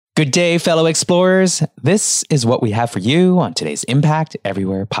Good day, fellow explorers. This is what we have for you on today's Impact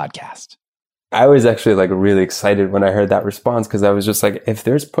Everywhere podcast. I was actually really excited when I heard that response because I was just like, if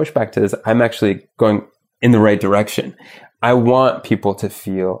there's pushback to this, I'm actually going in the right direction. I want people to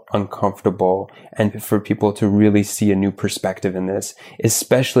feel uncomfortable and for people to really see a new perspective in this,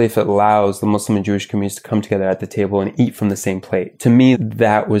 especially if it allows the Muslim and Jewish communities to come together at the table and eat from the same plate. To me,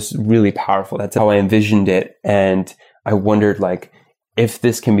 that was really powerful. That's how I envisioned it. And I wondered, if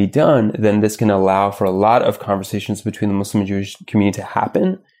this can be done, then this can allow for a lot of conversations between the Muslim and Jewish community to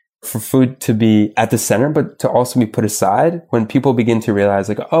happen, for food to be at the center, but to also be put aside when people begin to realize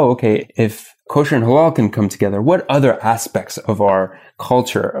if kosher and halal can come together, what other aspects of our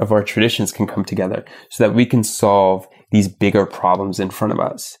culture, of our traditions can come together so that we can solve these bigger problems in front of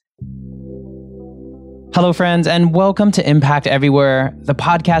us? Hello, friends, and welcome to Impact Everywhere, the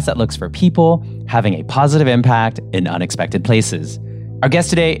podcast that looks for people having a positive impact in unexpected places. Our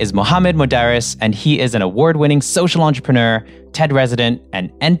guest today is Mohammed Modarres, and he is an award-winning social entrepreneur, TED resident, and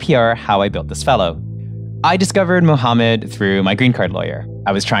NPR How I Built This Fellow. I discovered Mohammed through my green card lawyer.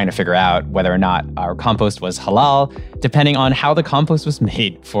 I was trying to figure out whether or not our compost was halal, depending on how the compost was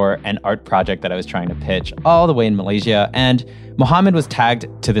made for an art project that I was trying to pitch all the way in Malaysia, and Mohammed was tagged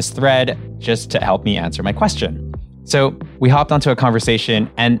to this thread just to help me answer my question. So we hopped onto a conversation,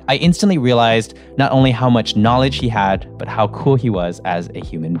 and I instantly realized not only how much knowledge he had, but how cool he was as a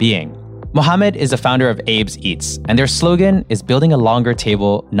human being. Mohammed is the founder of Abe's Eats, and their slogan is building a longer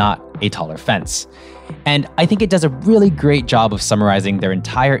table, not a taller fence. And I think it does a really great job of summarizing their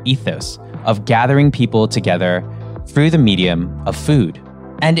entire ethos of gathering people together through the medium of food.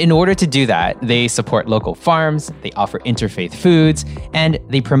 And in order to do that, they support local farms, they offer interfaith foods, and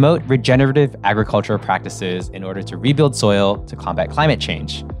they promote regenerative agricultural practices in order to rebuild soil to combat climate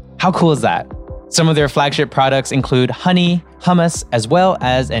change. How cool is that? Some of their flagship products include honey, hummus, as well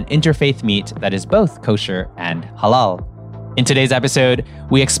as an interfaith meat that is both kosher and halal. In today's episode,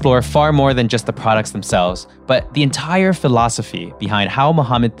 we explore far more than just the products themselves, but the entire philosophy behind how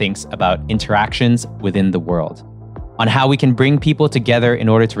Mohammed thinks about interactions within the world, on how we can bring people together in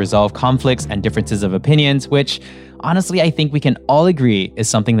order to resolve conflicts and differences of opinions, which honestly I think we can all agree is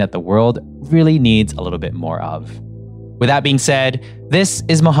something that the world really needs a little bit more of. With that being said, this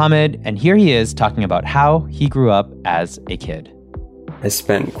is Mohammed, and here he is talking about how he grew up as a kid. I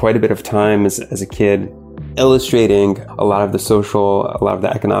spent quite a bit of time as a kid illustrating a lot of the social, a lot of the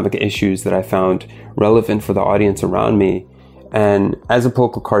economic issues that I found relevant for the audience around me. And as a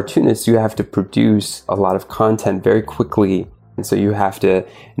political cartoonist, you have to produce a lot of content very quickly. And so you have to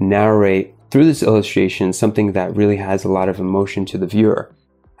narrate through this illustration something that really has a lot of emotion to the viewer.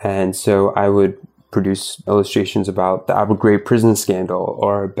 And so I would produce illustrations about the Abu Ghraib prison scandal,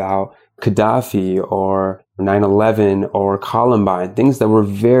 or about Gaddafi, or 9/11, or Columbine, things that were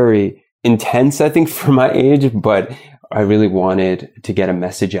very intense, I think, for my age, but I really wanted to get a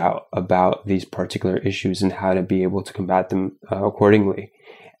message out about these particular issues and how to be able to combat them accordingly.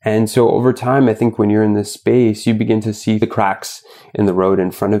 And so over time, I think when you're in this space, you begin to see the cracks in the road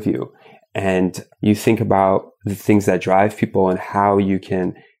in front of you. And you think about the things that drive people and how you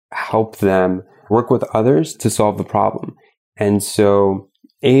can help them work with others to solve the problem. And so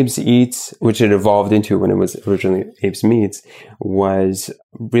Abe's Eats, which it evolved into when it was originally Abe's Meats, was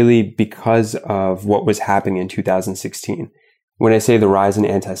really because of what was happening in 2016. When I say the rise in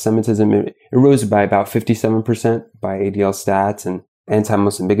anti-Semitism, it rose by about 57% by ADL stats, and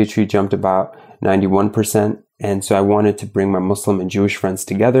anti-Muslim bigotry jumped about 91%. And so I wanted to bring my Muslim and Jewish friends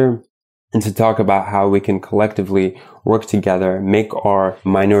together and to talk about how we can collectively work together, make our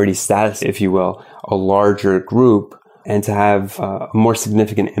minority status, if you will, a larger group, and to have a more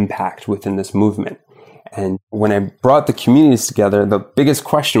significant impact within this movement. And when I brought the communities together, the biggest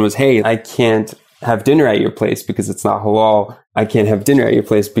question was, hey, I can't have dinner at your place because it's not halal. I can't have dinner at your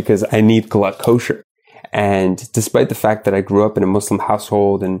place because I need galat kosher. And despite the fact that I grew up in a Muslim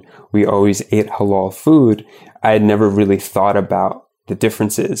household and we always ate halal food, I had never really thought about the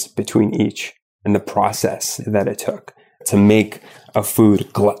differences between each and the process that it took to make a food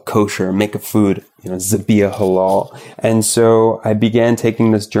galat kosher, make a food, zabia halal. And so I began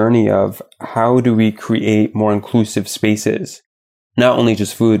taking this journey of how do we create more inclusive spaces, not only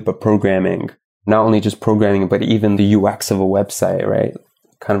just food, but programming, not only just programming, but even the UX of a website, right?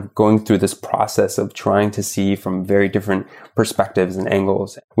 Kind of going through this process of trying to see from very different perspectives and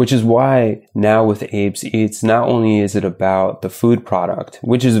angles, which is why now with Abe's Eats, not only is it about the food product,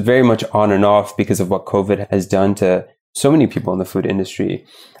 which is very much on and off because of what COVID has done to so many people in the food industry,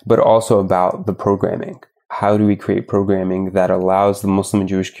 but also about the programming. How do we create programming that allows the Muslim and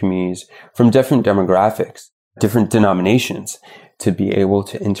Jewish communities from different demographics, different denominations, to be able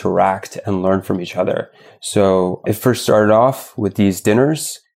to interact and learn from each other. So it first started off with these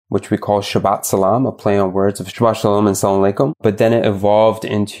dinners, which we call Shabbat Salam, a play on words of Shabbat Shalom and Salam Alaikum. But then it evolved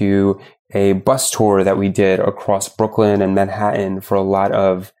into a bus tour that we did across Brooklyn and Manhattan for a lot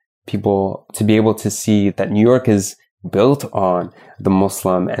of people to be able to see that New York is built on the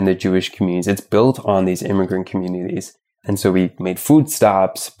Muslim and the Jewish communities. It's built on these immigrant communities. And so we made food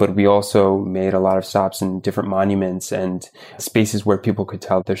stops, but we also made a lot of stops in different monuments and spaces where people could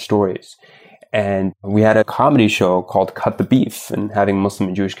tell their stories. And we had a comedy show called Cut the Beef and having Muslim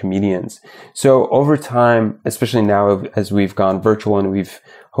and Jewish comedians. So over time, especially now as we've gone virtual and we've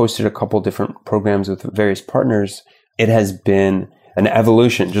hosted a couple different programs with various partners, it has been an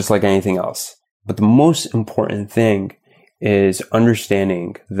evolution just like anything else. But the most important thing is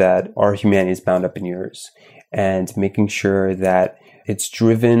understanding that our humanity is bound up in yours and making sure that it's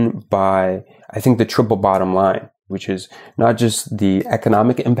driven by, I think, the triple bottom line, which is not just the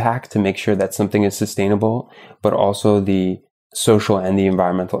economic impact to make sure that something is sustainable, but also the social and the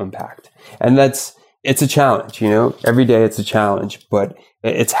environmental impact. And it's a challenge, every day it's a challenge, but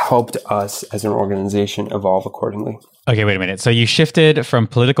it's helped us as an organization evolve accordingly. Okay, wait a minute. So you shifted from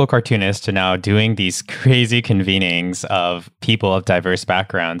political cartoonist to now doing these crazy convenings of people of diverse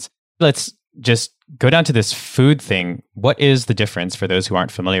backgrounds. Let's just go down to this food thing. What is the difference for those who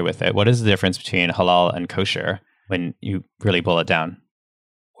aren't familiar with it? What is the difference between halal and kosher when you really boil it down?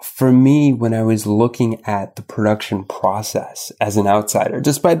 For me, when I was looking at the production process as an outsider,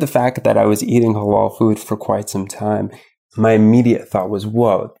 despite the fact that I was eating halal food for quite some time, my immediate thought was,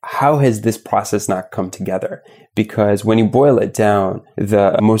 whoa, how has this process not come together? Because when you boil it down,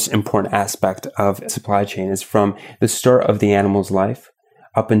 the most important aspect of supply chain is from the start of the animal's life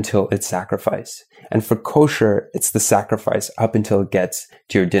up until its sacrifice. And for kosher, it's the sacrifice up until it gets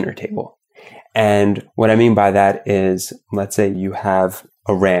to your dinner table. And what I mean by that is, let's say you have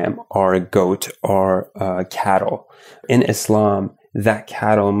a ram or a goat or cattle. In Islam, that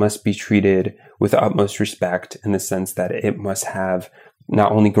cattle must be treated with the utmost respect in the sense that it must have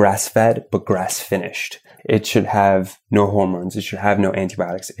not only grass-fed, but grass-finished. It should have no hormones. It should have no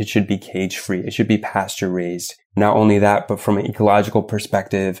antibiotics. It should be cage-free. It should be pasture-raised. Not only that, but from an ecological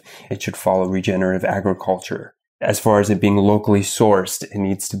perspective, it should follow regenerative agriculture. As far as it being locally sourced, it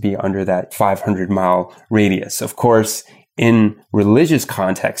needs to be under that 500-mile radius. Of course, in religious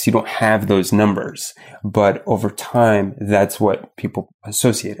context, you don't have those numbers, but over time, that's what people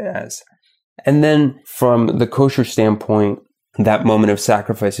associate it as. And then from the kosher standpoint, that moment of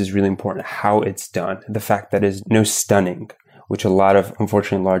sacrifice is really important, how it's done. The fact that there's no stunning, which a lot of,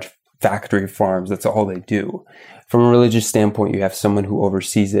 unfortunately, large factory farms, that's all they do. From a religious standpoint, you have someone who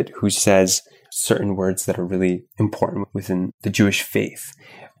oversees it, who says certain words that are really important within the Jewish faith.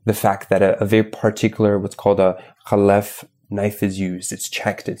 The fact that a very particular, what's called a chalef knife is used, it's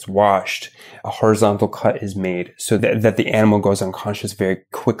checked, it's washed, a horizontal cut is made so that the animal goes unconscious very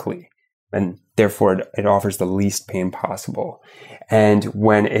quickly. And therefore, it offers the least pain possible. And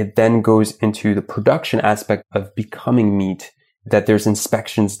when it then goes into the production aspect of becoming meat, that there's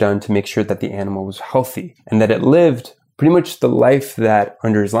inspections done to make sure that the animal was healthy and that it lived pretty much the life that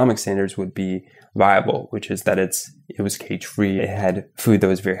under Islamic standards would be viable, which is that it was cage-free, it had food that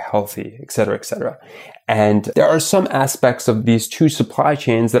was very healthy, et cetera, et cetera. And there are some aspects of these two supply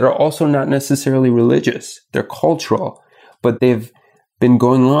chains that are also not necessarily religious. They're cultural, but they've been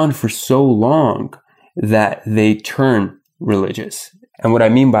going on for so long that they turn religious. And what I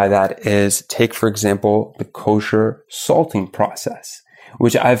mean by that is take, for example, the kosher salting process,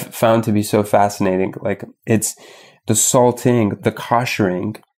 which I've found to be so fascinating. Like it's the salting, the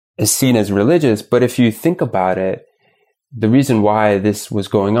koshering is seen as religious, but if you think about it, the reason why this was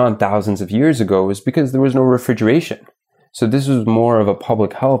going on thousands of years ago was because there was no refrigeration. So this was more of a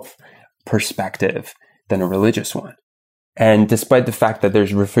public health perspective than a religious one. And despite the fact that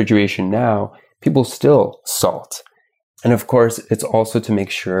there's refrigeration now, people still salt. And of course, it's also to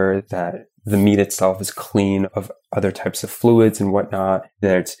make sure that the meat itself is clean of other types of fluids and whatnot,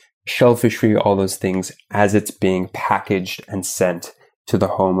 that it's shellfish free, all those things as it's being packaged and sent to the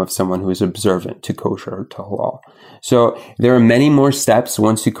home of someone who is observant to kosher or to halal. So there are many more steps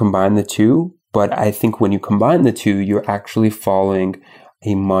once you combine the two, but I think when you combine the two, you're actually following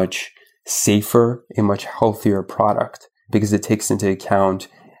a much safer, a much healthier product because it takes into account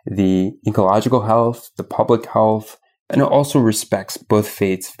the ecological health, the public health, and it also respects both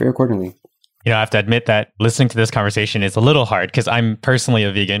faiths very accordingly. I have to admit that listening to this conversation is a little hard because I'm personally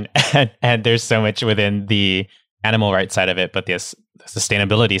a vegan and there's so much within the animal rights side of it, but the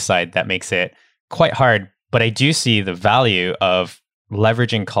sustainability side that makes it quite hard. But I do see the value of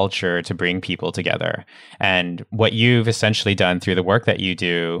leveraging culture to bring people together. And what you've essentially done through the work that you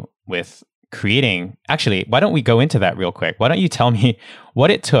do with creating, actually, why don't we go into that real quick? Why don't you tell me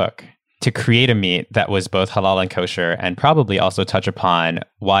what it took to create a meat that was both halal and kosher, and probably also touch upon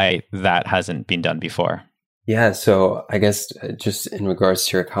why that hasn't been done before? Yeah, so I guess just in regards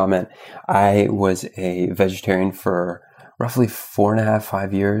to your comment, I was a vegetarian for roughly 4.5,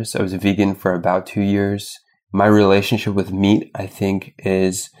 5 years. I was a vegan for about 2 years. My relationship with meat, I think,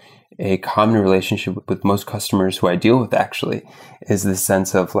 is a common relationship with most customers who I deal with, actually, is the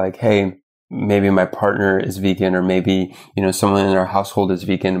sense of like, hey, maybe my partner is vegan, or maybe, someone in our household is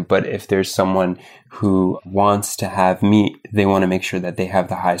vegan. But if there's someone who wants to have meat, they want to make sure that they have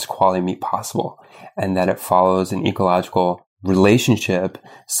the highest quality meat possible and that it follows an ecological relationship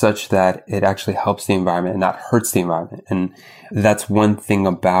such that it actually helps the environment and not hurts the environment. And that's one thing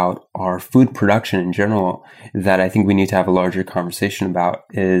about our food production in general that I think we need to have a larger conversation about,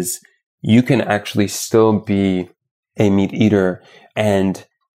 is you can actually still be a meat eater and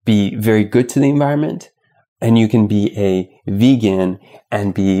be very good to the environment, and you can be a vegan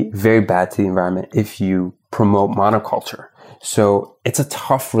and be very bad to the environment if you promote monoculture. So it's a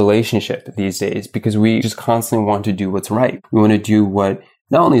tough relationship these days because we just constantly want to do what's right. We want to do what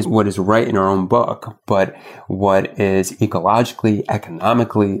not only is what is right in our own book, but what is ecologically,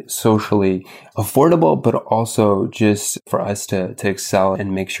 economically, socially affordable, but also just for us to excel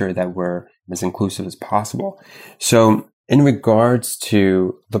and make sure that we're as inclusive as possible. So in regards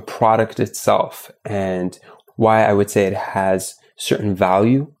to the product itself and why I would say it has certain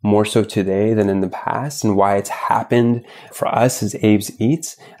value more so today than in the past, and why it's happened for us as Abe's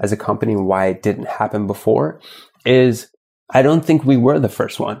Eats as a company, why it didn't happen before, is I don't think we were the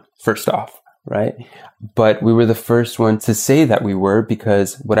first one, first off, right? But we were the first one to say that we were,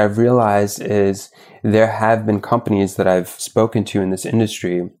 because what I've realized is there have been companies that I've spoken to in this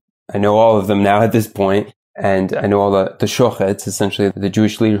industry. I know all of them now at this point, and I know all the shochetz, essentially the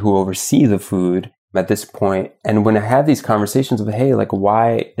Jewish leader who oversee the food at this point. And when I have these conversations of, hey, like,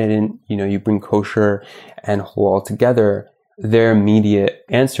 why didn't, you bring kosher and halal together? Their immediate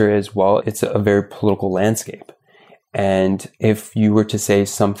answer is, well, it's a very political landscape. And if you were to say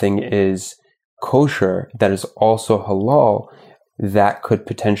something is kosher that is also halal, that could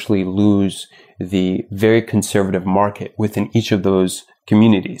potentially lose the very conservative market within each of those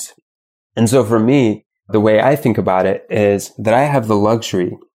communities. And so for me, the way I think about it is that I have the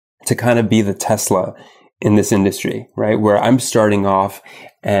luxury to kind of be the Tesla in this industry, right? Where I'm starting off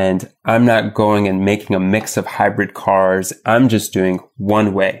and I'm not going and making a mix of hybrid cars. I'm just doing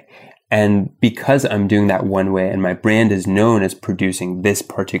one way. And because I'm doing that one way and my brand is known as producing this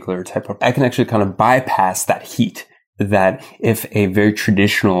particular type of, I can actually kind of bypass that heat that if a very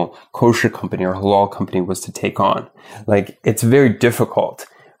traditional kosher company or halal company was to take on. Like, it's very difficult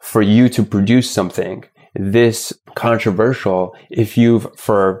for you to produce something this controversial if you've,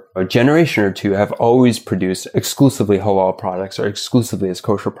 for a generation or two, have always produced exclusively halal products or exclusively as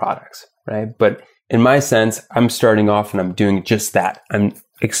kosher products, right? But in my sense, I'm starting off and I'm doing just that. I'm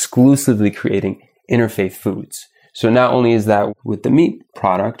exclusively creating interfaith foods. So not only is that with the meat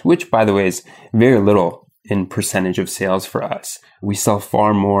product, which by the way is very little in percentage of sales for us. We sell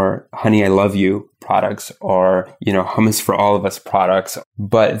far more Honey, I Love You products or, Hummus for All of Us products.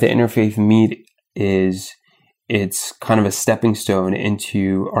 But the interfaith meat it's kind of a stepping stone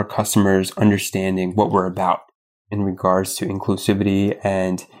into our customers understanding what we're about in regards to inclusivity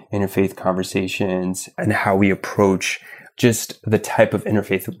and interfaith conversations and how we approach just the type of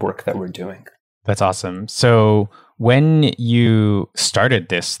interfaith work that we're doing. That's awesome. So when you started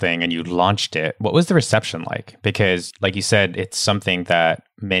this thing and you launched it, what was the reception like? Because like you said, it's something that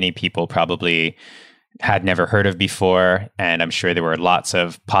many people probably had never heard of before. And I'm sure there were lots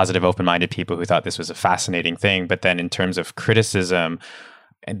of positive, open-minded people who thought this was a fascinating thing. But then in terms of criticism,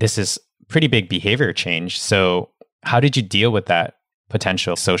 this is pretty big behavior change. So how did you deal with that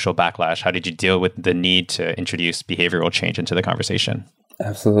potential social backlash? How did you deal with the need to introduce behavioral change into the conversation?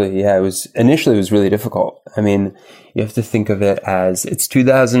 Absolutely. Yeah, it was really difficult. I mean, you have to think of it as it's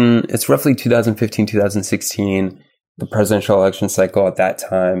roughly 2015, 2016. The presidential election cycle at that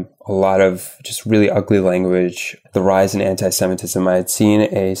time, a lot of just really ugly language, the rise in anti-Semitism. I had seen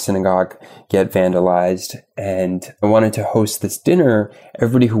a synagogue get vandalized and I wanted to host this dinner.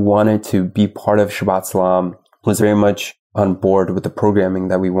 Everybody who wanted to be part of Shabbat Salam was very much on board with the programming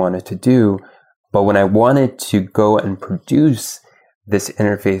that we wanted to do. But when I wanted to go and produce this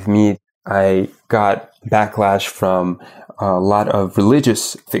interfaith meet, I got backlash from a lot of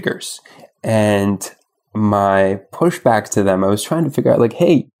religious figures. And my pushback to them, I was trying to figure out like,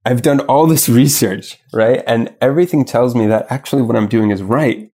 hey, I've done all this research, right? And everything tells me that actually what I'm doing is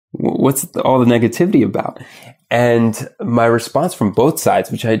right. What's all the negativity about? And my response from both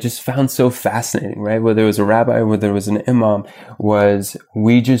sides, which I just found so fascinating, right? Whether it was a rabbi, whether it was an imam, was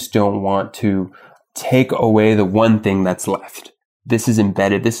we just don't want to take away the one thing that's left. This is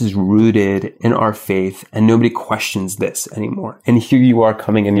embedded. This is rooted in our faith, and nobody questions this anymore. And here you are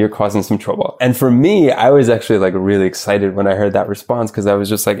coming and you're causing some trouble. And for me, I was actually like really excited when I heard that response, because I was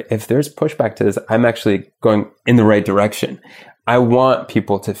just like, if there's pushback to this, I'm actually going in the right direction. I want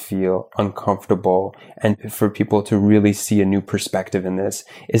people to feel uncomfortable and for people to really see a new perspective in this,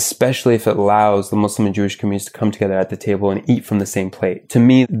 especially if it allows the Muslim and Jewish communities to come together at the table and eat from the same plate. To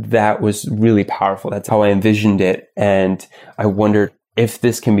me, that was really powerful. That's how I envisioned it. And I wondered if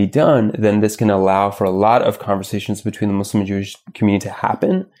this can be done, then this can allow for a lot of conversations between the Muslim and Jewish community to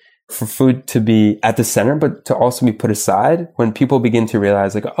happen, for food to be at the center, but to also be put aside when people begin to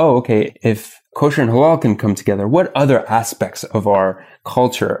realize like, oh, okay, if kosher and halal can come together, what other aspects of our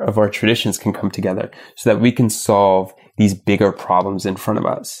culture, of our traditions can come together so that we can solve these bigger problems in front of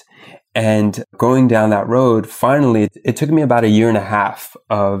us? And going down that road, finally, it took me about 1.5 years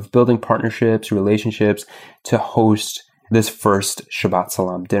of building partnerships, relationships to host this first Shabbat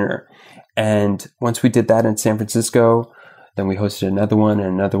Salam dinner. And once we did that in San Francisco, then we hosted another one,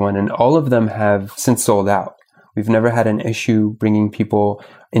 and all of them have since sold out. We've never had an issue bringing people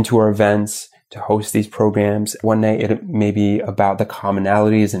into our events to host these programs. One night it may be about the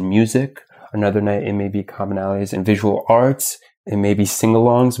commonalities in music. Another night it may be commonalities in visual arts. It may be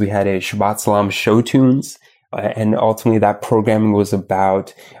sing-alongs. We had a Shabbat Salam show tunes. And ultimately that programming was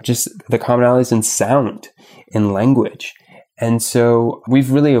about just the commonalities in sound, in language. And so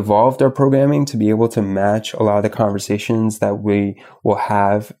we've really evolved our programming to be able to match a lot of the conversations that we will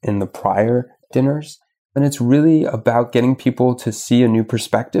have in the prior dinners. And it's really about getting people to see a new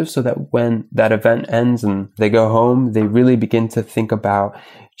perspective so that when that event ends and they go home, they really begin to think about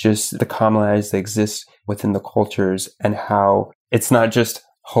just the commonalities that exist within the cultures and how it's not just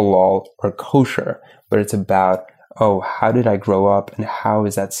halal or kosher, but it's about, oh, how did I grow up and how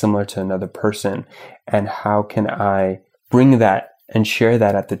is that similar to another person? And how can I bring that and share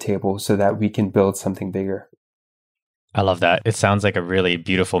that at the table so that we can build something bigger? I love that. It sounds like a really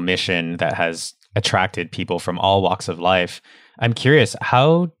beautiful mission that has attracted people from all walks of life. I'm curious,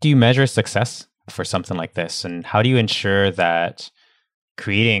 how do you measure success for something like this? And how do you ensure that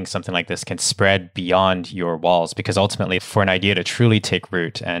creating something like this can spread beyond your walls? Because ultimately, for an idea to truly take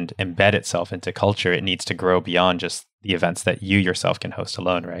root and embed itself into culture, it needs to grow beyond just the events that you yourself can host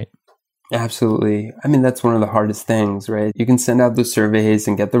alone, right? Absolutely. I mean, that's one of the hardest things, right? You can send out the surveys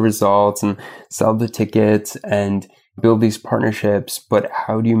and get the results and sell the tickets and build these partnerships, but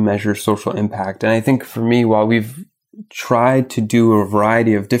how do you measure social impact? And I think for me, while we've tried to do a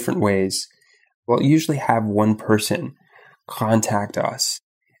variety of different ways, we'll usually have one person contact us,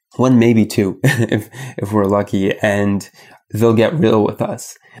 one, maybe two, if we're lucky, and they'll get real with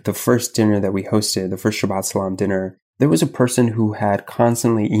us. The first dinner that we hosted, the first Shabbat Salam dinner, there was a person who had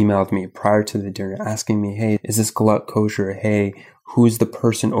constantly emailed me prior to the dinner asking me, hey, is this galut kosher? Hey, who's the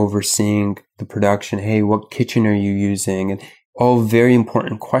person overseeing the production? Hey, what kitchen are you using? And all very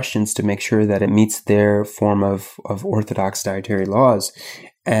important questions to make sure that it meets their form of orthodox dietary laws.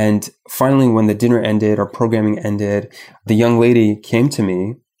 And finally, when the dinner ended, our programming ended, the young lady came to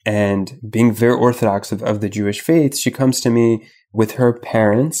me, and being very orthodox of the Jewish faith, she comes to me with her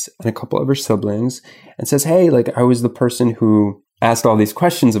parents and a couple of her siblings and says, hey, like I was the person who asked all these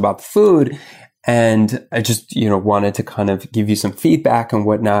questions about the food, and I just, wanted to kind of give you some feedback and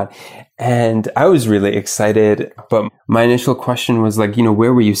whatnot. And I was really excited. But my initial question was like,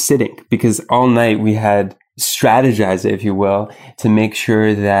 where were you sitting? Because all night we had strategized, if you will, to make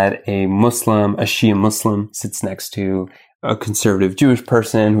sure that a Shia Muslim sits next to a conservative Jewish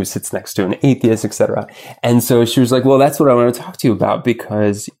person who sits next to an atheist, etc. And so she was like, well, that's what I want to talk to you about,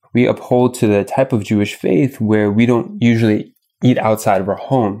 because we uphold to the type of Jewish faith where we don't usually eat outside of our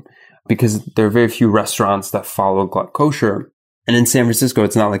home, because there are very few restaurants that follow galut kosher. And in San Francisco,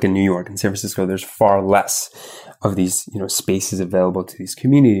 it's not like in New York. In San Francisco, there's far less of these, spaces available to these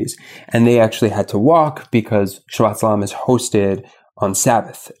communities. And they actually had to walk because Shabbat Salam is hosted on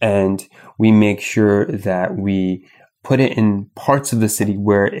Sabbath. And we make sure that we put it in parts of the city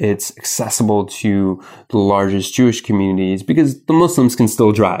where it's accessible to the largest Jewish communities, because the Muslims can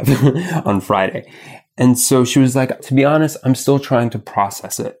still drive on Friday. And so she was like, to be honest, I'm still trying to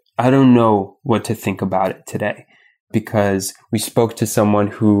process it. I don't know what to think about it today. because we spoke to someone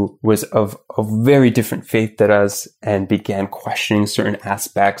who was of a very different faith than us and began questioning certain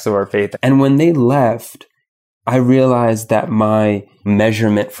aspects of our faith. And when they left, I realized that my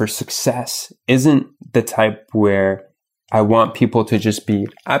measurement for success isn't the type where I want people to just be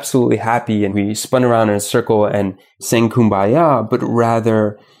absolutely happy and we spun around in a circle and sang kumbaya, but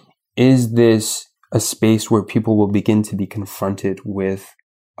rather, is this a space where people will begin to be confronted with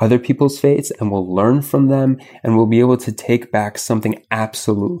other people's faiths and will learn from them and will be able to take back something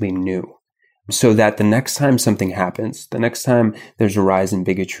absolutely new, so that the next time something happens, the next time there's a rise in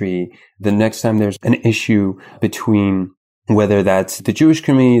bigotry, the next time there's an issue between whether that's the Jewish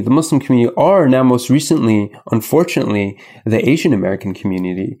community, the Muslim community, or now most recently, unfortunately, the Asian American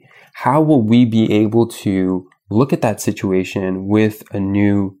community, how will we be able to look at that situation with a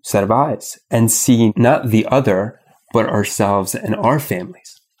new set of eyes and see not the other, but ourselves and our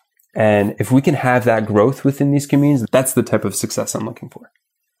families? And if we can have that growth within these communities, that's the type of success I'm looking for.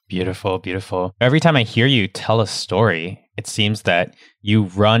 Beautiful, beautiful. Every time I hear you tell a story, it seems that you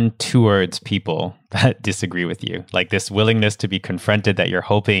run towards people that disagree with you. Like this willingness to be confronted that you're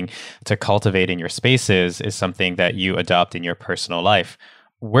hoping to cultivate in your spaces is something that you adopt in your personal life.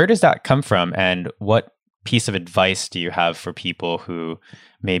 Where does that come from? And what piece of advice do you have for people who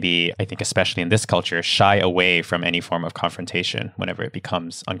maybe, I think especially in this culture, shy away from any form of confrontation whenever it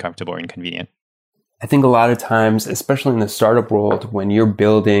becomes uncomfortable or inconvenient? I think a lot of times, especially in the startup world, when you're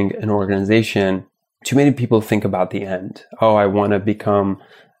building an organization, too many people think about the end. Oh, I want to become,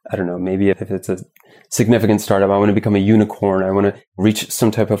 I don't know, maybe if it's a significant startup, I want to become a unicorn. I want to reach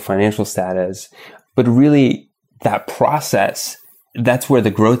some type of financial status. But really, that process, that's where the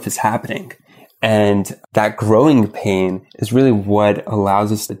growth is happening. And that growing pain is really what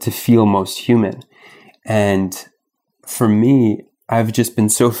allows us to feel most human. And for me, I've just been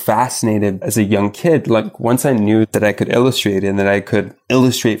so fascinated as a young kid. Like once I knew that I could illustrate and that I could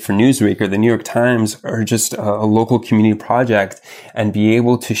illustrate for Newsweek or the New York Times or just a local community project and be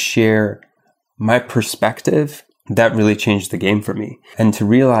able to share my perspective, that really changed the game for me. And to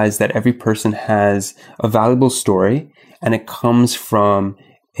realize that every person has a valuable story and it comes from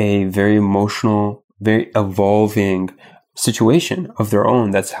a very emotional, very evolving situation of their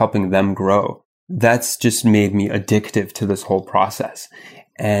own that's helping them grow. That's just made me addictive to this whole process.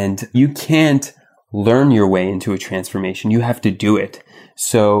 And you can't learn your way into a transformation. You have to do it.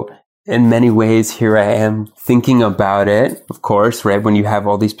 So in many ways, here I am thinking about it, of course, right? When you have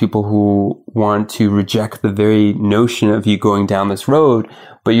all these people who want to reject the very notion of you going down this road,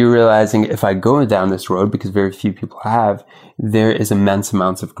 but you're realizing if I go down this road, because very few people have, there is immense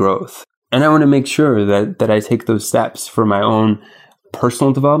amounts of growth. And I want to make sure that I take those steps for my own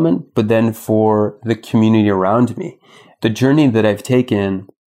personal development, but then for the community around me. The journey that I've taken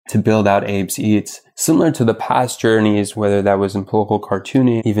to build out Abe's Eats, similar to the past journeys, whether that was in political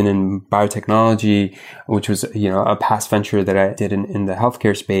cartooning, even in biotechnology, which was, a past venture that I did in the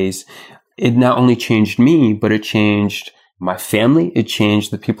healthcare space, it not only changed me, but it changed my family, it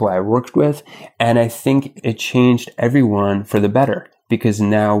changed the people I worked with, and I think it changed everyone for the better, because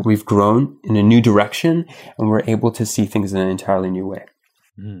now we've grown in a new direction and we're able to see things in an entirely new way.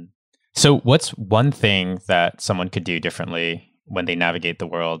 Mm. So what's one thing that someone could do differently when they navigate the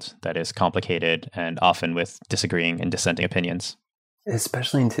world that is complicated and often with disagreeing and dissenting opinions?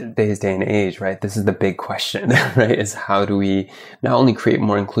 Especially in today's day and age, right? This is the big question, right? Is how do we not only create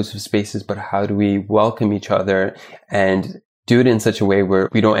more inclusive spaces, but how do we welcome each other and do it in such a way where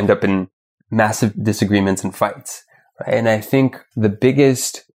we don't end up in massive disagreements and fights, right? And I think the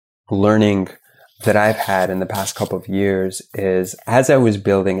biggest learning that I've had in the past couple of years is as I was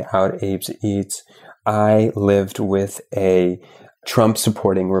building out Abe's Eats, I lived with a Trump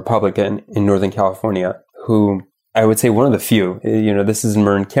supporting Republican in Northern California who I would say one of the few, this is in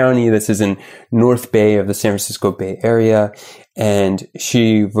Marin County. This is in North Bay of the San Francisco Bay Area. And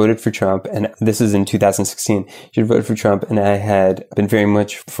she voted for Trump. And this is in 2016. She voted for Trump. And I had been very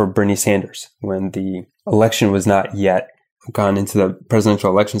much for Bernie Sanders when the election was not yet gone into the presidential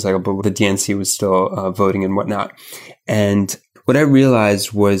election cycle, but the DNC was still voting and whatnot. And what I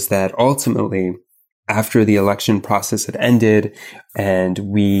realized was that ultimately, after the election process had ended and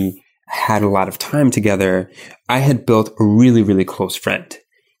we had a lot of time together, I had built a really, really close friend.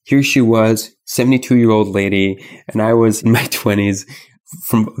 Here she was, 72-year-old lady, and I was in my 20s,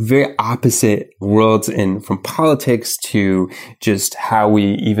 from very opposite worlds, and from politics to just how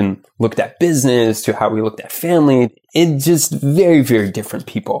we even looked at business to how we looked at family. It just very, very different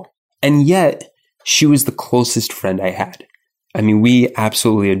people. And yet she was the closest friend I had. I mean, we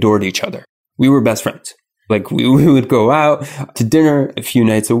absolutely adored each other. We were best friends. Like we would go out to dinner a few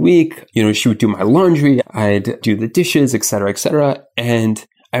nights a week. She would do my laundry. I'd do the dishes, et cetera, et cetera. And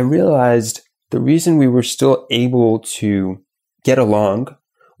I realized the reason we were still able to get along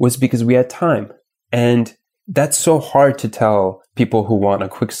was because we had time. And that's so hard to tell people who want a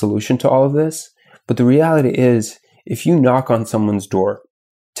quick solution to all of this. But the reality is, if you knock on someone's door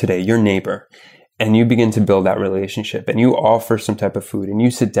today, your neighbor, and you begin to build that relationship and you offer some type of food and you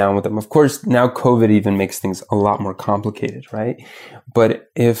sit down with them. Of course, now COVID even makes things a lot more complicated, right?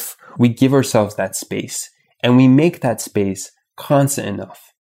 But if we give ourselves that space and we make that space constant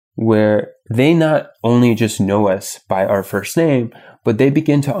enough where they not only just know us by our first name, but they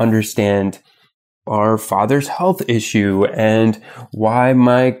begin to understand our father's health issue and why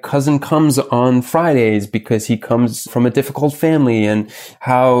my cousin comes on Fridays because he comes from a difficult family and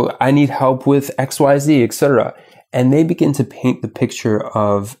how I need help with XYZ, etc. And they begin to paint the picture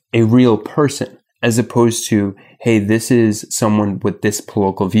of a real person as opposed to, hey, this is someone with this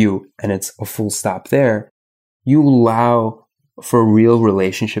political view and it's a full stop there. You allow for a real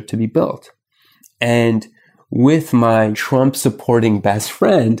relationship to be built. And with my Trump supporting best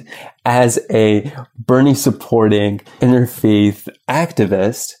friend as a Bernie supporting interfaith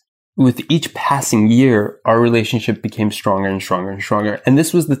activist, with each passing year, our relationship became stronger and stronger and stronger. And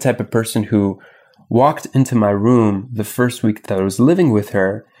this was the type of person who walked into my room the first week that I was living with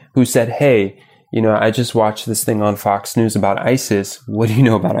her, who said, hey, I just watched this thing on Fox News about ISIS. What do you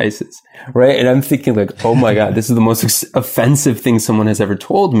know about ISIS? Right? And I'm thinking like, oh my God, this is the most offensive thing someone has ever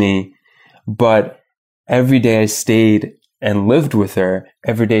told me. But every day I stayed and lived with her,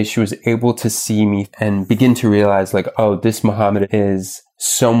 every day she was able to see me and begin to realize like, oh, this Mohammed is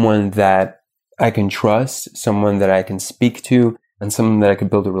someone that I can trust, someone that I can speak to, and someone that I can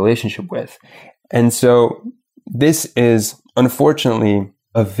build a relationship with. And so this is unfortunately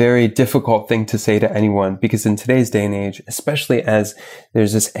a very difficult thing to say to anyone because in today's day and age, especially as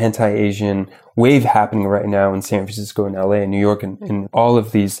there's this anti-Asian wave happening right now in San Francisco and LA and New York and in all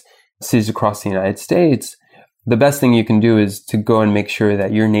of these cities across the United States, the best thing you can do is to go and make sure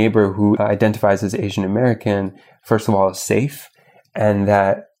that your neighbor who identifies as Asian American, first of all, is safe and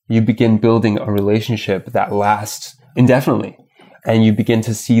that you begin building a relationship that lasts indefinitely and you begin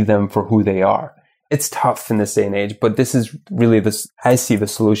to see them for who they are. It's tough in this day and age, but this is really I see the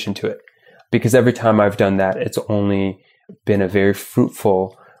solution to it because every time I've done that, it's only been a very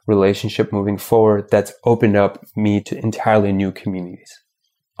fruitful relationship moving forward that's opened up me to entirely new communities.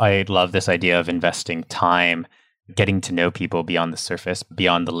 I love this idea of investing time, getting to know people beyond the surface,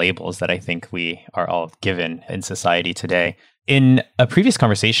 beyond the labels that I think we are all given in society today. In a previous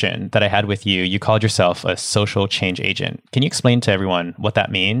conversation that I had with you, you called yourself a social change agent. Can you explain to everyone what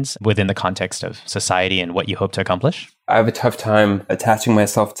that means within the context of society and what you hope to accomplish? I have a tough time attaching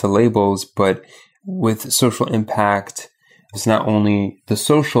myself to labels, but with social impact, it's not only the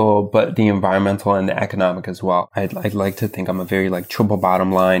social, but the environmental and the economic as well. I'd like to think I'm a very triple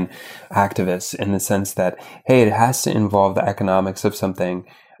bottom line activist in the sense that, hey, it has to involve the economics of something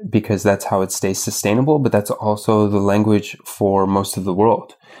because that's how it stays sustainable, but that's also the language for most of the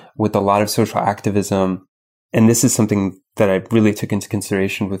world. With a lot of social activism, and this is something that I really took into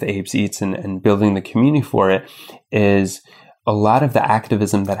consideration with Abe's Eats and building the community for it, is a lot of the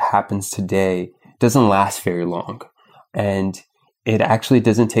activism that happens today doesn't last very long. And it actually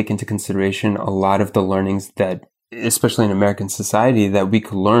doesn't take into consideration a lot of the learnings that, especially in American society, that we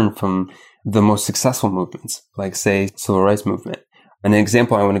could learn from the most successful movements, like say, civil rights movement. An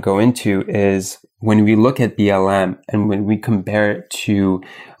example I want to go into is when we look at BLM and when we compare it to,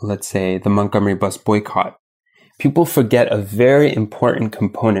 let's say, the Montgomery bus boycott, people forget a very important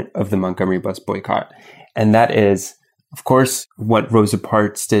component of the Montgomery bus boycott. And that is, of course, what Rosa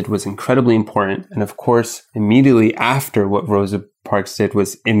Parks did was incredibly important. And of course, immediately after what Rosa Parks did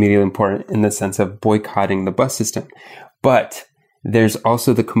was immediately important in the sense of boycotting the bus system. But there's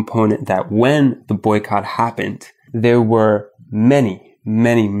also the component that when the boycott happened, there were many,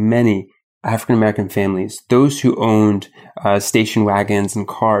 many, many African-American families, those who owned station wagons and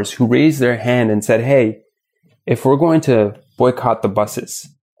cars, who raised their hand and said, hey, if we're going to boycott the buses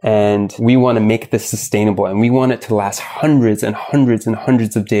and we want to make this sustainable and we want it to last hundreds and hundreds and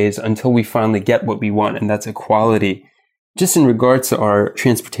hundreds of days until we finally get what we want, and that's equality, just in regards to our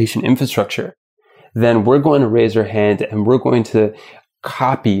transportation infrastructure, then we're going to raise our hand and we're going to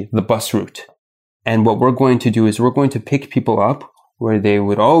copy the bus route. And what we're going to do is we're going to pick people up where they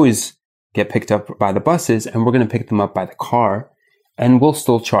would always get picked up by the buses, and we're going to pick them up by the car, and we'll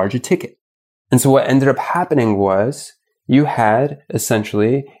still charge a ticket. And so what ended up happening was you had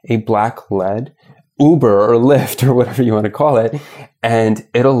essentially a Black-led Uber or Lyft or whatever you want to call it, and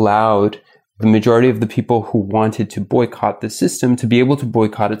it allowed the majority of the people who wanted to boycott the system to be able to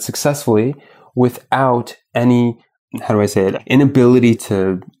boycott it successfully without any, how do I say it, inability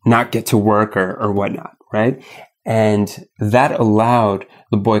to not get to work or whatnot, right? And that allowed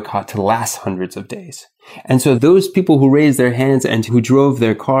the boycott to last hundreds of days. And so those people who raised their hands and who drove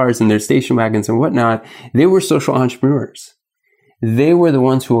their cars and their station wagons and whatnot, they were social entrepreneurs. They were the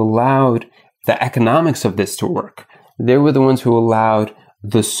ones who allowed the economics of this to work. They were the ones who allowed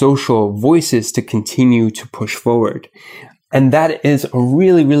the social voices to continue to push forward. And that is a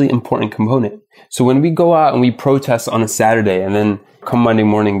really, really important component. So when we go out and we protest on a Saturday and then come Monday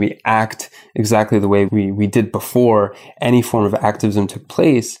morning, we act exactly the way we did before any form of activism took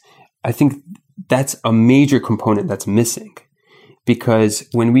place, I think that's a major component that's missing. Because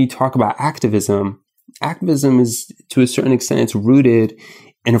when we talk about activism is, to a certain extent, it's rooted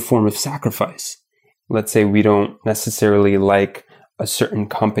in a form of sacrifice. Let's say we don't necessarily like a certain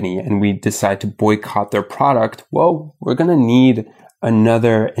company and we decide to boycott their product. Well, we're going to need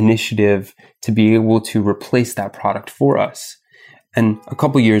another initiative to be able to replace that product for us. And a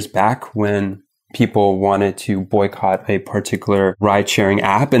couple years back, when people wanted to boycott a particular ride-sharing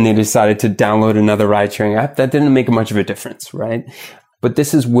app and they decided to download another ride-sharing app, that didn't make much of a difference, right? But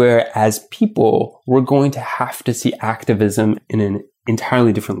this is where, as people, we're going to have to see activism in an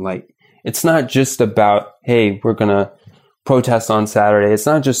entirely different light. It's not just about, hey, we're going to protest on Saturday. It's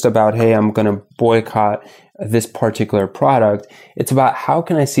not just about, hey, I'm going to boycott this particular product. It's about, how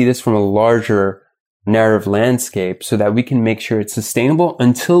can I see this from a larger narrative landscape so that we can make sure it's sustainable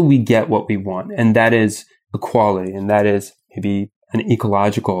until we get what we want. And that is equality. And that is maybe an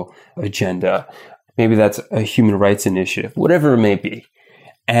ecological agenda. Maybe that's a human rights initiative, whatever it may be.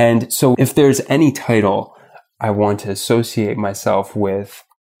 And so if there's any title I want to associate myself with,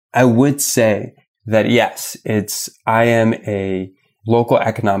 I would say that yes, I am a local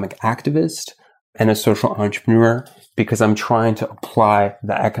economic activist and a social entrepreneur, because I'm trying to apply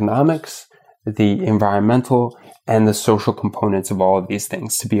the economics, the environmental, and the social components of all of these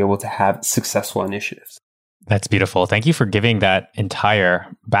things to be able to have successful initiatives. That's beautiful. Thank you for giving that entire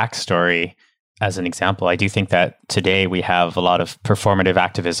backstory as an example. I do think that today we have a lot of performative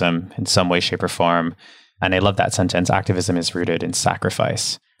activism in some way, shape, or form. And I love that sentence, activism is rooted in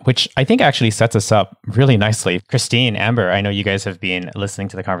sacrifice, which I think actually sets us up really nicely. Christine, Amber, I know you guys have been listening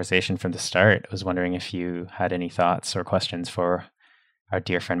to the conversation from the start. I was wondering if you had any thoughts or questions for our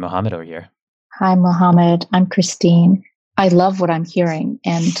dear friend Mohammed over here. Hi, Mohammed. I'm Christine. I love what I'm hearing,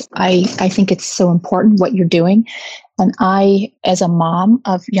 and I think it's so important what you're doing. And I, as a mom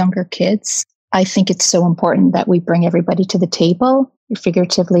of younger kids, I think it's so important that we bring everybody to the table,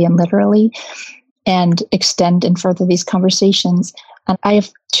 figuratively and literally, and extend and further these conversations. And I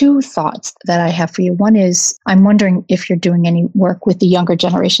have two thoughts that I have for you. One is, I'm wondering if you're doing any work with the younger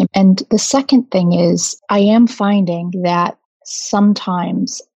generation. And the second thing is, I am finding that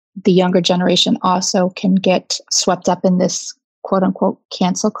sometimes the younger generation also can get swept up in this quote unquote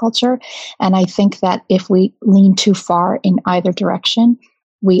cancel culture. And I think that if we lean too far in either direction,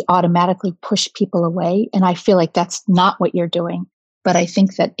 we automatically push people away. And I feel like that's not what you're doing. But I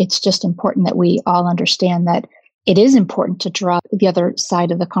think that it's just important that we all understand that it is important to draw the other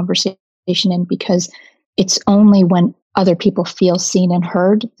side of the conversation in, because it's only when other people feel seen and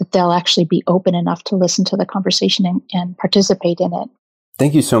heard that they'll actually be open enough to listen to the conversation and participate in it.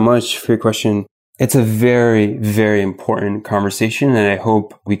 Thank you so much for your question. It's a very, very important conversation, and I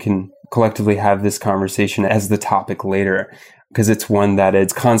hope we can collectively have this conversation as the topic later, because it's one that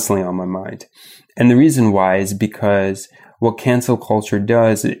is constantly on my mind. And the reason why is because what cancel culture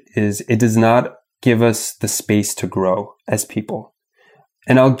does is it does not give us the space to grow as people.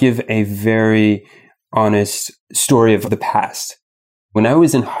 And I'll give a very honest story of the past. When I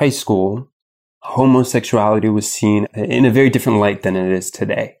was in high school, homosexuality was seen in a very different light than it is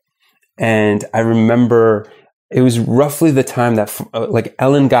today. And I remember it was roughly the time that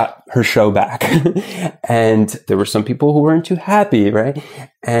Ellen got her show back and there were some people who weren't too happy, right?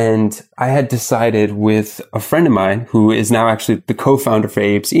 And I had decided with a friend of mine who is now actually the co-founder for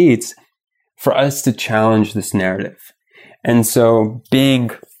Apes Eats for us to challenge this narrative. And so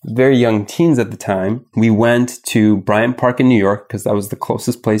being very young teens at the time, we went to Bryant Park in New York because that was the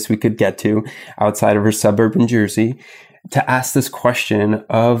closest place we could get to outside of her suburb in Jersey, to ask this question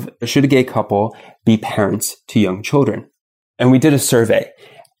of, should a gay couple be parents to young children? And we did a survey.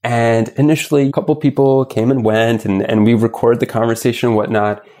 And initially, a couple people came and went, and we recorded the conversation and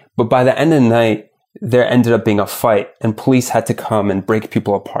whatnot. But by the end of the night, there ended up being a fight, and police had to come and break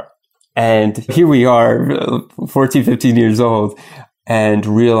people apart. And here we are, 14, 15 years old, and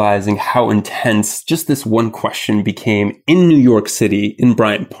realizing how intense just this one question became in New York City, in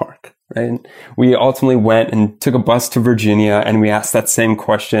Bryant Park. right? And we ultimately went and took a bus to Virginia and we asked that same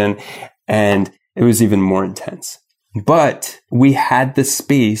question, and it was even more intense. But we had the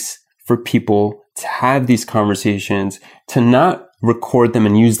space for people to have these conversations, to not record them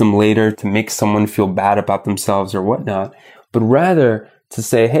and use them later to make someone feel bad about themselves or whatnot, but rather to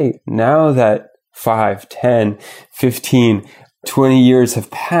say, hey, now that 5, 10, 15, 20 years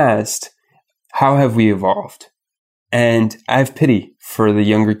have passed, how have we evolved? And I have pity for the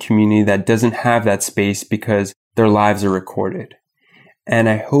younger community that doesn't have that space because their lives are recorded. And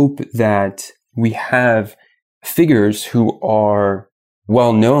I hope that we have figures who are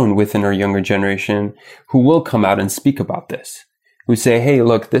well known within our younger generation who will come out and speak about this, who say, hey,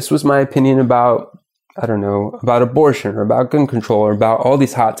 look, this was my opinion about, I don't know, about abortion or about gun control or about all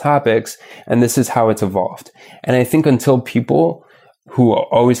these hot topics, and this is how it's evolved. And I think until people who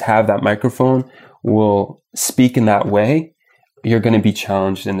always have that microphone will speak in that way, you're going to be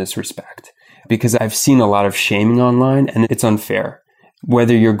challenged in this respect. Because I've seen a lot of shaming online, and it's unfair.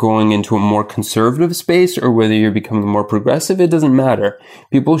 Whether you're going into a more conservative space or whether you're becoming more progressive, it doesn't matter.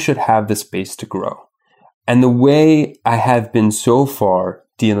 People should have the space to grow. And the way I have been so far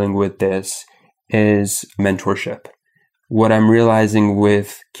dealing with this is mentorship. What I'm realizing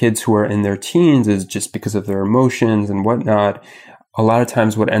with kids who are in their teens is just because of their emotions and whatnot, a lot of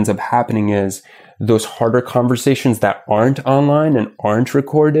times what ends up happening is those harder conversations that aren't online and aren't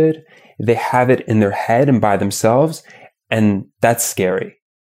recorded, they have it in their head and by themselves, and that's scary.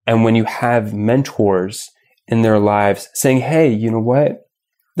 And when you have mentors in their lives saying, hey, you know what?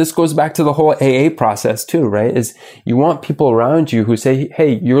 This goes back to the whole AA process too, right? Is you want people around you who say,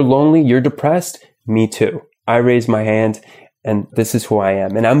 hey, you're lonely, you're depressed. Me too. I raise my hand and this is who I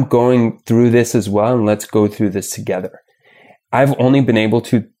am. And I'm going through this as well. And let's go through this together. I've only been able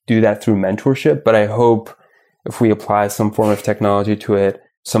to do that through mentorship, but I hope if we apply some form of technology to it,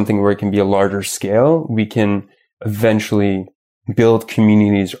 something where it can be a larger scale, we can eventually build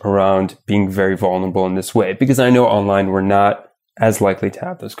communities around being very vulnerable in this way. Because I know online we're not as likely to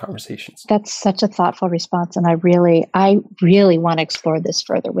have those conversations. That's such a thoughtful response. And I really want to explore this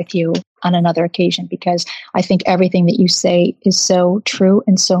further with you on another occasion, because I think everything that you say is so true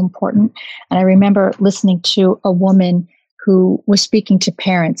and so important. And I remember listening to a woman who was speaking to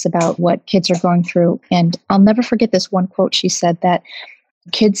parents about what kids are going through. And I'll never forget this one quote. She said that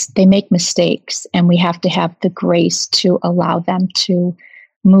kids, they make mistakes and we have to have the grace to allow them to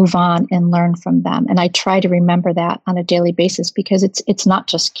move on and learn from them. And I try to remember that on a daily basis, because it's not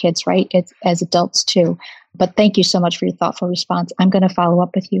just kids, right? It's as adults too. But thank you so much for your thoughtful response. I'm going to follow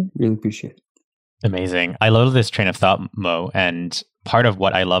up with you. Really appreciate it. Amazing. I love this train of thought, Mo. And part of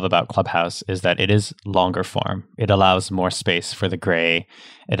what I love about Clubhouse is that it is longer form. It allows more space for the gray.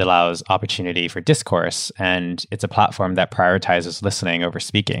 It allows opportunity for discourse. And it's a platform that prioritizes listening over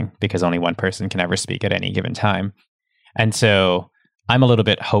speaking, because only one person can ever speak at any given time. And so I'm a little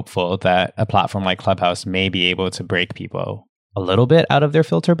bit hopeful that a platform like Clubhouse may be able to break people a little bit out of their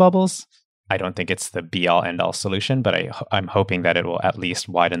filter bubbles. I don't think it's the be-all, end-all solution, but I'm hoping that it will at least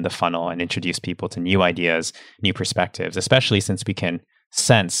widen the funnel and introduce people to new ideas, new perspectives, especially since we can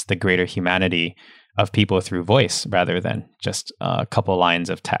sense the greater humanity of people through voice rather than just a couple lines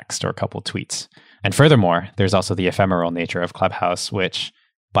of text or a couple tweets. And furthermore, there's also the ephemeral nature of Clubhouse, which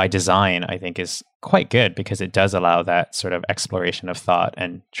by design, I think is quite good because it does allow that sort of exploration of thought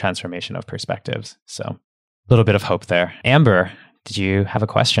and transformation of perspectives. So a little bit of hope there. Amber, did you have a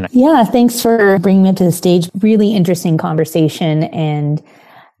question? Yeah, thanks for bringing me to the stage. Really interesting conversation. And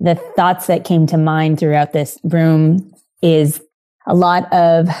the thoughts that came to mind throughout this room is a lot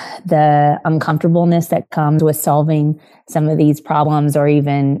of the uncomfortableness that comes with solving some of these problems or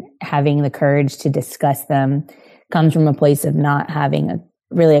even having the courage to discuss them comes from a place of not having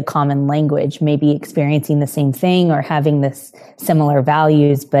a common language, maybe experiencing the same thing or having this similar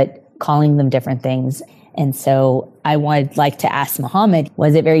values, but calling them different things. And so I would like to ask Mohammed,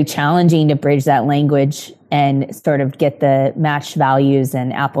 was it very challenging to bridge that language and sort of get the matched values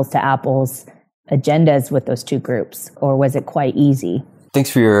and apples to apples agendas with those two groups? Or was it quite easy?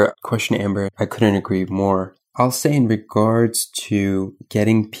 Thanks for your question, Amber. I couldn't agree more. I'll say in regards to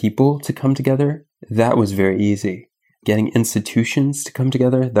getting people to come together, that was very easy. Getting institutions to come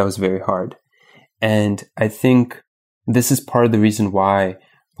together, that was very hard. And I think this is part of the reason why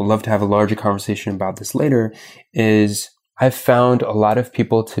we'd love to have a larger conversation about this later, is I've found a lot of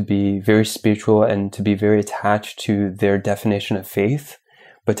people to be very spiritual and to be very attached to their definition of faith,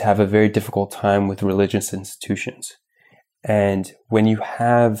 but to have a very difficult time with religious institutions. And when you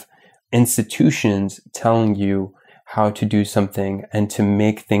have institutions telling you how to do something and to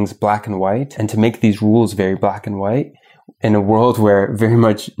make things black and white and to make these rules very black and white, in a world where very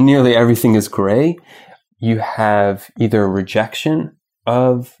much nearly everything is gray, you have either a rejection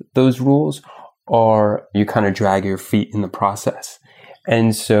of those rules or you kind of drag your feet in the process.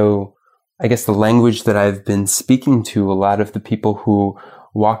 And so I guess the language that I've been speaking to a lot of the people who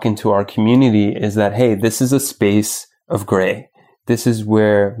walk into our community is that, hey, this is a space of gray. This is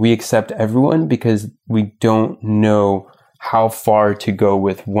where we accept everyone because we don't know how far to go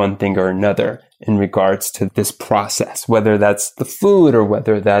with one thing or another in regards to this process, whether that's the food or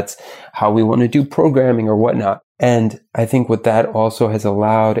whether that's how we want to do programming or whatnot. And I think what that also has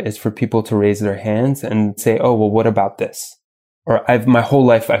allowed is for people to raise their hands and say, oh, well, what about this? Or my whole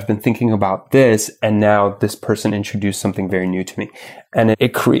life, I've been thinking about this, and now this person introduced something very new to me. And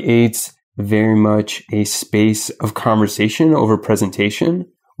it creates very much a space of conversation over presentation,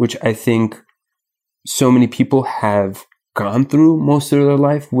 which I think so many people have gone through most of their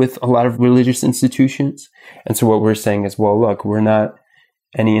life with a lot of religious institutions. And so what we're saying is, well, look, we're not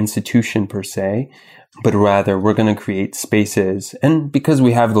any institution per se, but rather we're going to create spaces. And because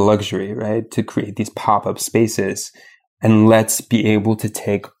we have the luxury, right, to create these pop-up spaces, and let's be able to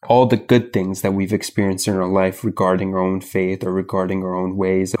take all the good things that we've experienced in our life regarding our own faith or regarding our own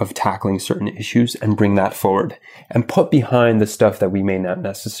ways of tackling certain issues and bring that forward and put behind the stuff that we may not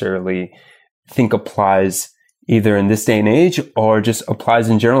necessarily think applies either in this day and age or just applies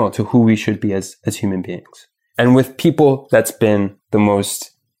in general to who we should be as human beings. And with people, that's been the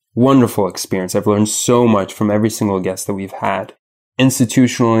most wonderful experience. I've learned so much from every single guest that we've had.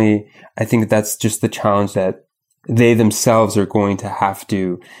 Institutionally, I think that's just the challenge that they themselves are going to have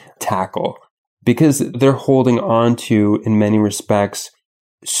to tackle because they're holding on to, in many respects,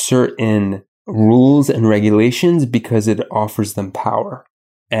 certain rules and regulations because it offers them power.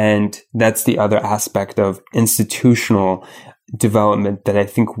 And that's the other aspect of institutional development that I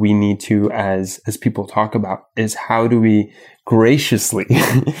think we need to, as people talk about, is how do we graciously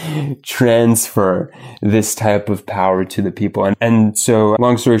transfer this type of power to the people? And so,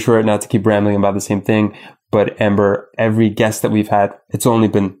 long story short, not to keep rambling about the same thing, but Amber, every guest that we've had, it's only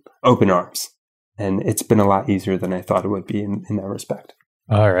been open arms. And it's been a lot easier than I thought it would be in that respect.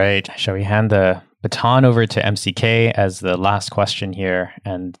 All right. Shall we hand the baton over to MCK as the last question here?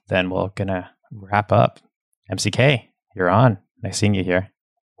 And then we're going to wrap up. MCK, you're on. Nice seeing you here.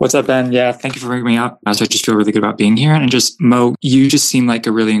 What's up, Ben? Yeah, thank you for bringing me up. So I just feel really good about being here. And just, Mo, you just seem like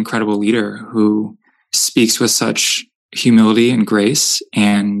a really incredible leader who speaks with such humility and grace.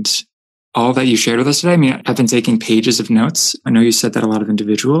 And all that you shared with us today, I mean, I've been taking pages of notes. I know you said that a lot of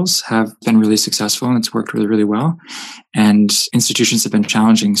individuals have been really successful and it's worked really, really well. And institutions have been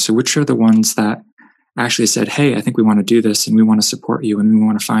challenging. So which are the ones that actually said, hey, I think we want to do this and we want to support you and we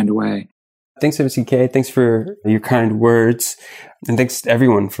want to find a way? Thanks, MCK. Thanks for your kind words. And thanks to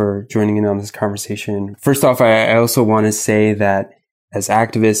everyone for joining in on this conversation. First off, I also want to say that as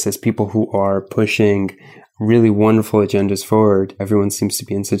activists, as people who are pushing really wonderful agendas forward, everyone seems to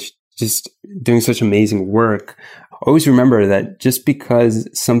be just doing such amazing work. Always remember that just because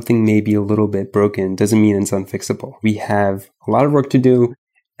something may be a little bit broken doesn't mean it's unfixable. We have a lot of work to do,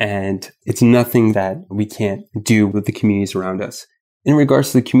 and it's nothing that we can't do with the communities around us. In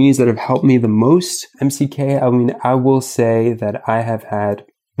regards to the communities that have helped me the most, MCK, I mean, I will say that I have had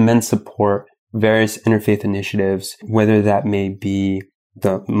immense support, various interfaith initiatives, whether that may be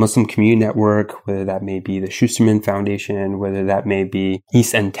the Muslim Community Network, whether that may be the Schusterman Foundation, whether that may be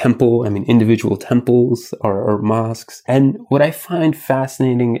East End Temple, I mean, individual temples or mosques. And what I find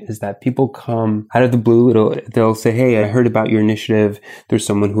fascinating is that people come out of the blue. They'll say, hey, I heard about your initiative. There's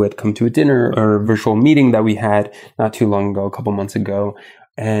someone who had come to a dinner or a virtual meeting that we had not too long ago, a couple months ago.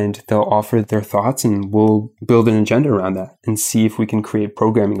 And they'll offer their thoughts and we'll build an agenda around that and see if we can create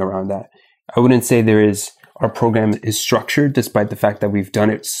programming around that. I wouldn't say our program is structured, despite the fact that we've done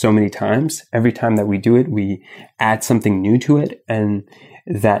it so many times. Every time that we do it, we add something new to it. And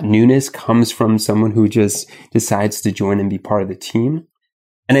that newness comes from someone who just decides to join and be part of the team.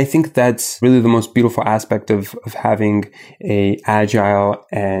 And I think that's really the most beautiful aspect of having a agile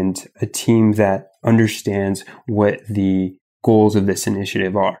and a team that understands what the goals of this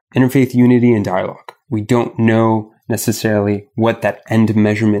initiative are. Interfaith unity and dialogue. We don't know necessarily what that end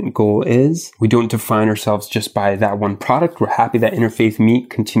measurement goal is. We don't define ourselves just by that one product. We're happy that interfaith meat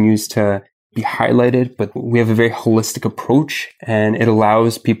continues to be highlighted, but we have a very holistic approach and it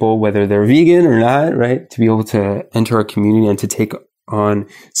allows people, whether they're vegan or not, right, to be able to enter our community and to take on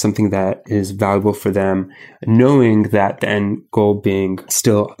something that is valuable for them, knowing that the end goal being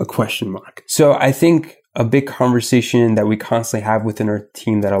still a question mark. So I think a big conversation that we constantly have within our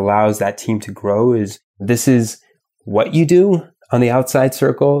team that allows that team to grow is this is what you do on the outside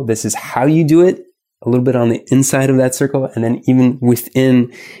circle. This is how you do it a little bit on the inside of that circle, and then even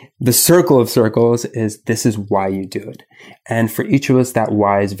within the circle of circles is this is why you do it. And for each of us, that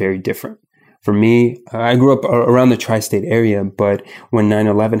why is very different. For me, I grew up around the tri-state area, but when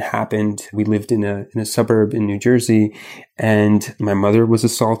 9/11 happened, we lived in a suburb in New Jersey, and my mother was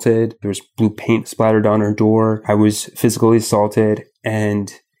assaulted. There was blue paint splattered on her door. I was physically assaulted,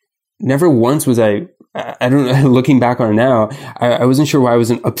 and never once was I don't know, looking back on it now, I wasn't sure why I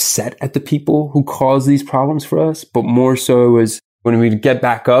wasn't upset at the people who caused these problems for us, but more so it was when we'd get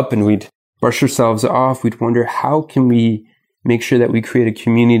back up and we'd brush ourselves off, we'd wonder, how can we make sure that we create a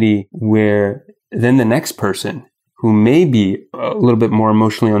community where then the next person who may be a little bit more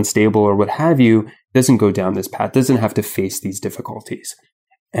emotionally unstable or what have you doesn't go down this path, doesn't have to face these difficulties.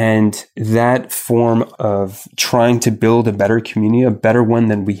 And that form of trying to build a better community, a better one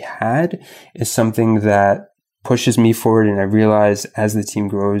than we had, is something that pushes me forward. And I realize as the team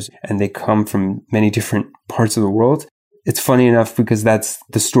grows and they come from many different parts of the world, it's funny enough because that's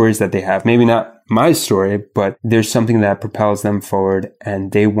the stories that they have. Maybe not my story, but there's something that propels them forward,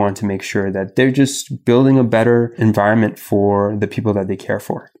 and they want to make sure that they're just building a better environment for the people that they care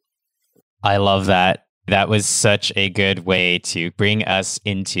for. I love that. That was such a good way to bring us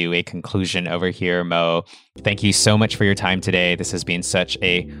into a conclusion over here, Mo. Thank you so much for your time today. This has been such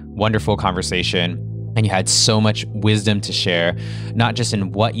a wonderful conversation. And you had so much wisdom to share, not just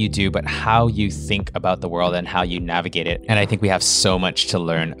in what you do, but how you think about the world and how you navigate it. And I think we have so much to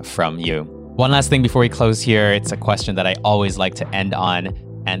learn from you. One last thing before we close here, it's a question that I always like to end on.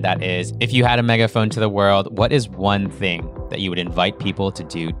 And that is, if you had a megaphone to the world, what is one thing that you would invite people to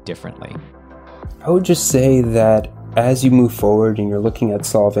do differently? I would just say that as you move forward and you're looking at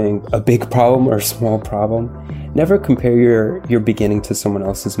solving a big problem or a small problem, never compare your beginning to someone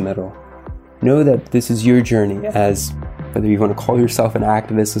else's middle. Know that this is your journey, as whether you want to call yourself an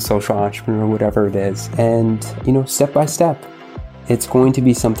activist, a social entrepreneur, whatever it is. And, step by step, it's going to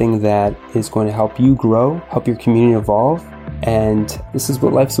be something that is going to help you grow, help your community evolve. And this is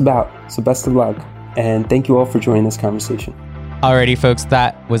what life's about. So best of luck. And thank you all for joining this conversation. Alrighty, folks,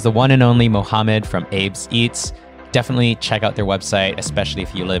 that was the one and only Mohammed from Abe's Eats. Definitely check out their website, especially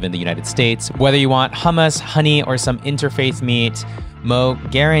if you live in the United States. Whether you want hummus, honey, or some interfaith meat, Mo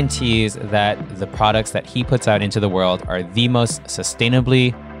guarantees that the products that he puts out into the world are the most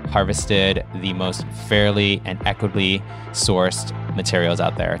sustainably harvested, the most fairly and equitably sourced materials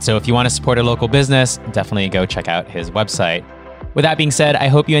out there. So if you want to support a local business, definitely go check out his website. With that being said, I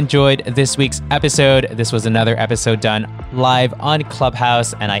hope you enjoyed this week's episode. This was another episode done live on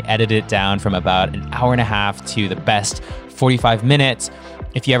Clubhouse, and I edited it down from about an hour and a half to the best 45 minutes.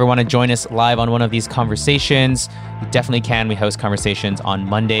 If you ever want to join us live on one of these conversations, you definitely can. We host conversations on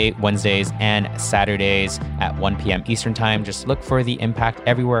Monday, Wednesdays, and Saturdays at 1 p.m. Eastern Time. Just look for the Impact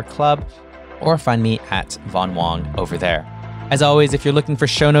Everywhere Club or find me at Von Wong over there. As always, if you're looking for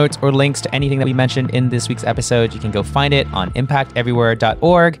show notes or links to anything that we mentioned in this week's episode, you can go find it on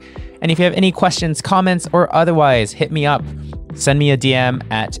impacteverywhere.org. And if you have any questions, comments, or otherwise, hit me up. Send me a DM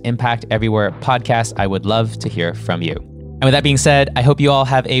at Impact Everywhere Podcast. I would love to hear from you. And with that being said, I hope you all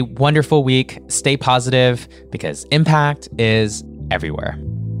have a wonderful week. Stay positive because impact is everywhere.